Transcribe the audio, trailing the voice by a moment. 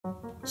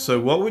So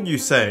what would you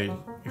say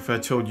if I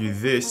told you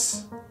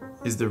this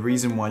is the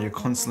reason why you're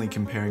constantly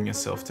comparing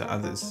yourself to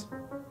others?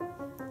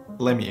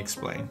 Let me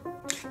explain.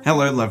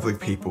 Hello lovely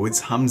people, it's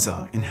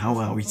Hamza and how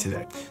are we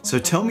today? So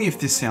tell me if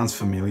this sounds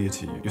familiar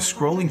to you. You're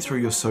scrolling through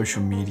your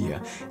social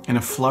media and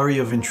a flurry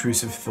of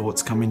intrusive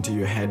thoughts come into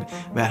your head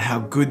about how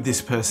good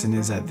this person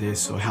is at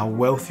this, or how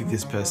wealthy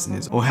this person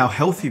is, or how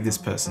healthy this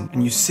person,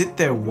 and you sit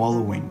there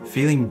wallowing,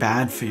 feeling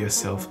bad for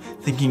yourself,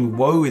 thinking,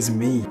 woe is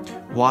me.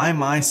 Why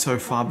am I so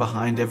far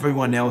behind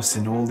everyone else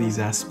in all these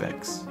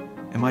aspects?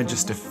 Am I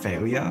just a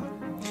failure?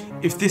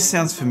 If this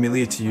sounds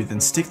familiar to you,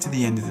 then stick to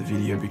the end of the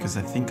video because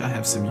I think I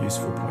have some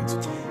useful points.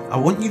 I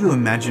want you to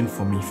imagine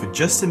for me for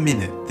just a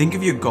minute, think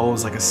of your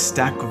goals like a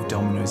stack of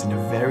dominoes in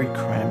a very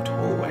cramped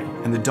hallway,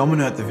 and the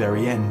domino at the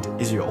very end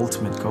is your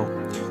ultimate goal.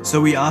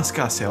 So we ask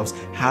ourselves,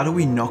 how do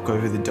we knock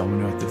over the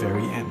domino at the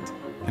very end?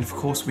 And of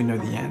course we know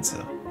the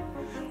answer.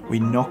 We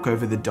knock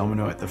over the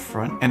domino at the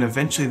front, and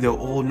eventually they'll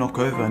all knock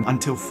over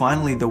until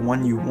finally the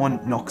one you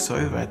want knocks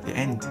over at the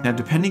end. Now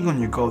depending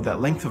on your goal,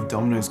 that length of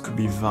dominoes could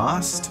be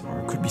vast or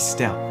it could be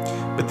stout.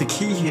 But the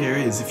key here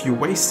is if you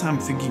waste time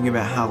thinking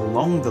about how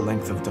long the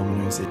length of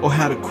dominoes is, or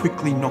how to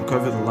quickly knock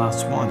over the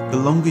last one, the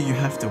longer you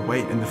have to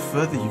wait and the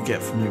further you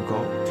get from your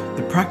goal.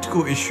 The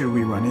practical issue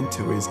we run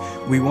into is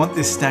we want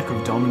this stack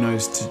of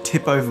dominoes to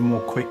tip over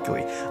more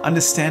quickly,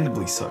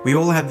 understandably so. We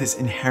all have this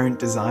inherent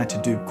desire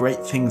to do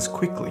great things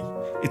quickly.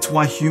 It's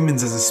why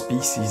humans as a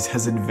species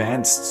has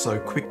advanced so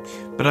quick.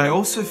 But I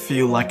also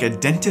feel like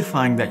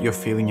identifying that you're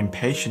feeling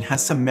impatient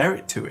has some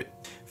merit to it.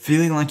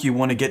 Feeling like you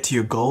want to get to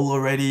your goal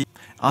already,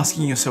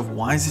 asking yourself,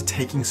 why is it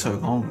taking so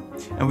long?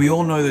 And we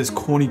all know those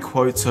corny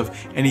quotes of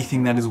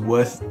anything that is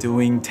worth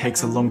doing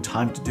takes a long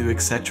time to do,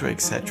 etc,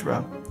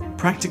 etc.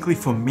 Practically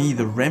for me,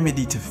 the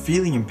remedy to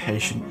feeling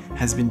impatient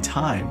has been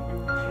time,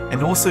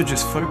 and also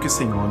just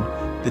focusing on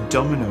the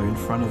domino in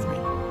front of me.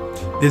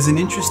 There's an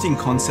interesting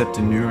concept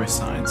in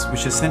neuroscience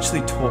which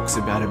essentially talks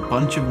about a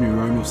bunch of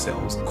neuronal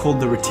cells called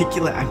the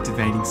Reticular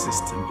Activation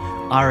System,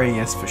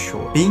 RAS for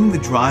short, being the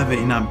driver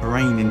in our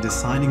brain in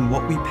deciding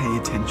what we pay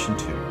attention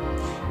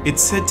to.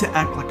 It's said to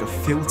act like a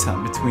filter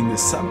between the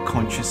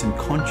subconscious and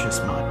conscious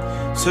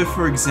mind. So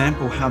for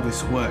example, how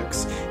this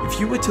works, if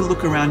you were to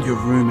look around your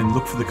room and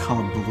look for the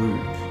color blue,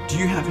 do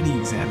you have any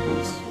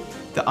examples?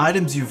 The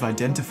items you've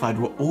identified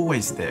were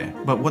always there,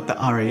 but what the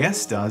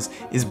RAS does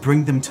is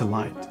bring them to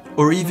light.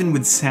 Or even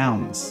with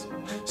sounds.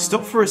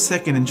 Stop for a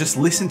second and just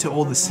listen to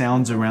all the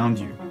sounds around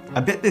you.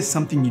 I bet there's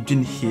something you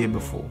didn't hear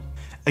before.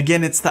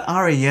 Again, it's the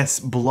RAS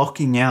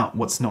blocking out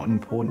what's not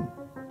important.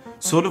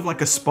 Sort of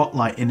like a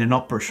spotlight in an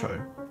opera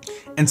show.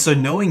 And so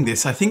knowing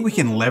this, I think we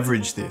can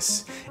leverage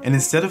this, and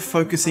instead of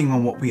focusing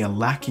on what we are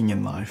lacking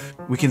in life,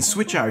 we can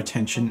switch our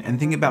attention and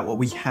think about what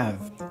we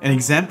have. An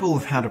example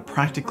of how to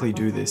practically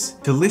do this,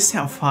 to list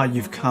how far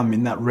you've come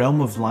in that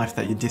realm of life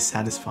that you're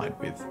dissatisfied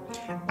with.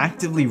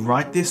 Actively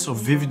write this or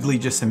vividly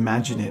just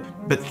imagine it,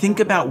 but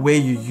think about where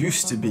you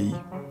used to be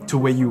to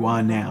where you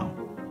are now.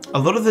 A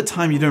lot of the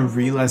time you don't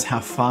realize how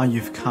far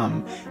you've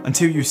come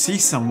until you see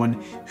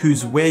someone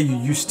who's where you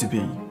used to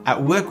be.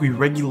 At work we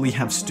regularly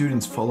have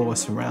students follow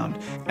us around,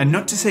 and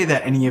not to say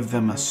that any of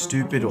them are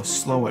stupid or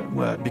slow at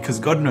work, because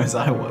God knows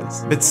I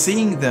was, but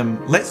seeing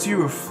them lets you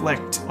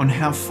reflect on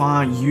how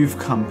far you've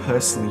come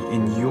personally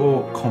in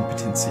your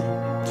competency,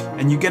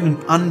 and you get an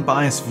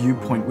unbiased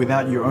viewpoint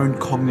without your own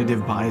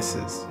cognitive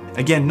biases.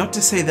 Again, not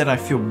to say that I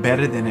feel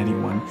better than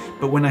anyone,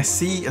 but when I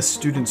see a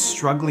student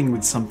struggling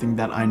with something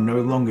that I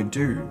no longer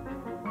do,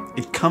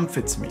 it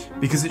comforts me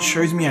because it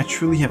shows me I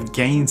truly have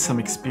gained some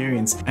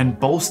experience and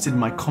bolstered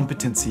my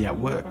competency at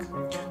work.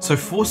 So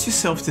force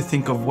yourself to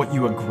think of what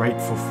you are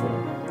grateful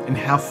for and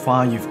how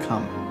far you've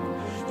come.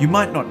 You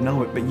might not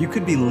know it, but you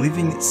could be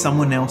living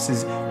someone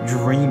else's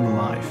dream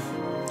life.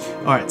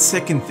 Alright,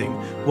 second thing,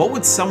 what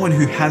would someone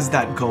who has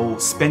that goal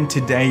spend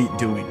today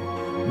doing?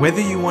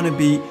 Whether you want to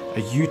be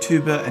a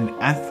YouTuber, an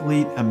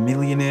athlete, a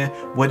millionaire,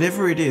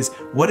 whatever it is,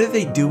 what are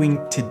they doing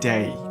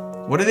today?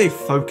 What are they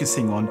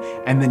focusing on?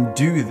 And then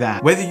do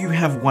that. Whether you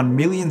have 1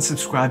 million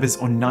subscribers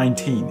or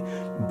 19,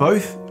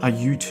 both are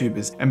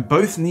YouTubers and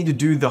both need to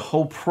do the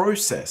whole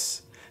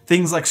process.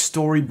 Things like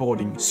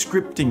storyboarding,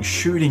 scripting,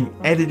 shooting,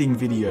 editing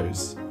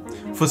videos.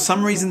 For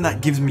some reason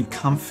that gives me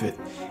comfort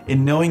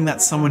in knowing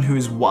that someone who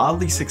is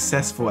wildly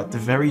successful at the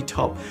very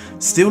top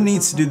still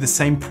needs to do the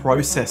same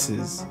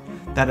processes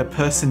that a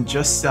person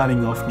just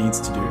starting off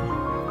needs to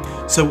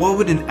do. So what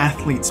would an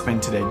athlete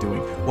spend today doing?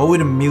 What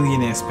would a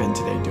millionaire spend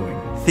today doing?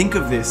 Think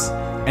of this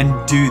and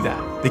do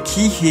that. The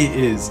key here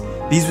is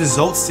these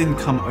results didn't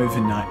come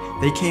overnight.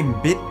 They came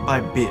bit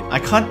by bit. I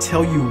can't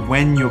tell you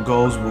when your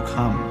goals will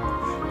come,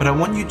 but I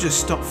want you to just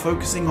stop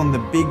focusing on the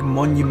big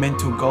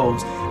monumental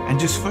goals and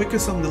just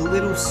focus on the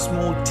little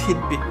small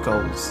tidbit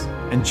goals.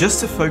 And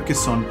just to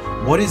focus on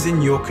what is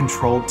in your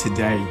control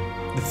today.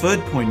 The third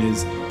point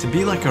is to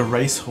be like a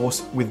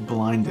racehorse with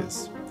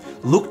blinders.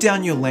 Look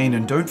down your lane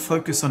and don't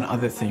focus on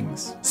other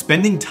things.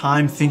 Spending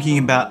time thinking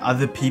about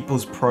other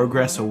people's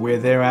progress or where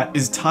they're at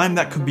is time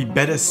that could be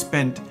better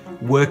spent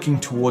working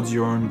towards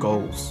your own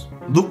goals.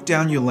 Look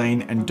down your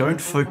lane and don't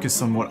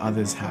focus on what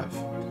others have.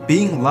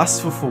 Being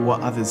lustful for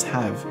what others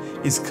have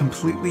is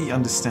completely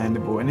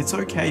understandable, and it's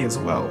okay as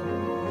well.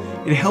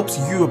 It helps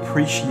you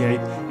appreciate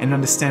and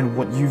understand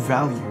what you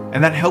value,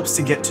 and that helps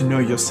to get to know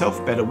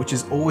yourself better, which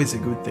is always a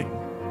good thing.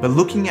 But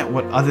looking at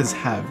what others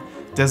have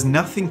does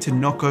nothing to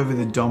knock over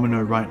the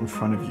domino right in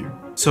front of you.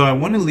 So I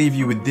want to leave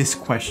you with this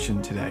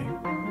question today.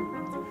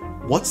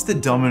 What's the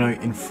domino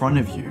in front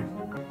of you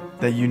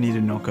that you need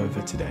to knock over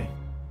today?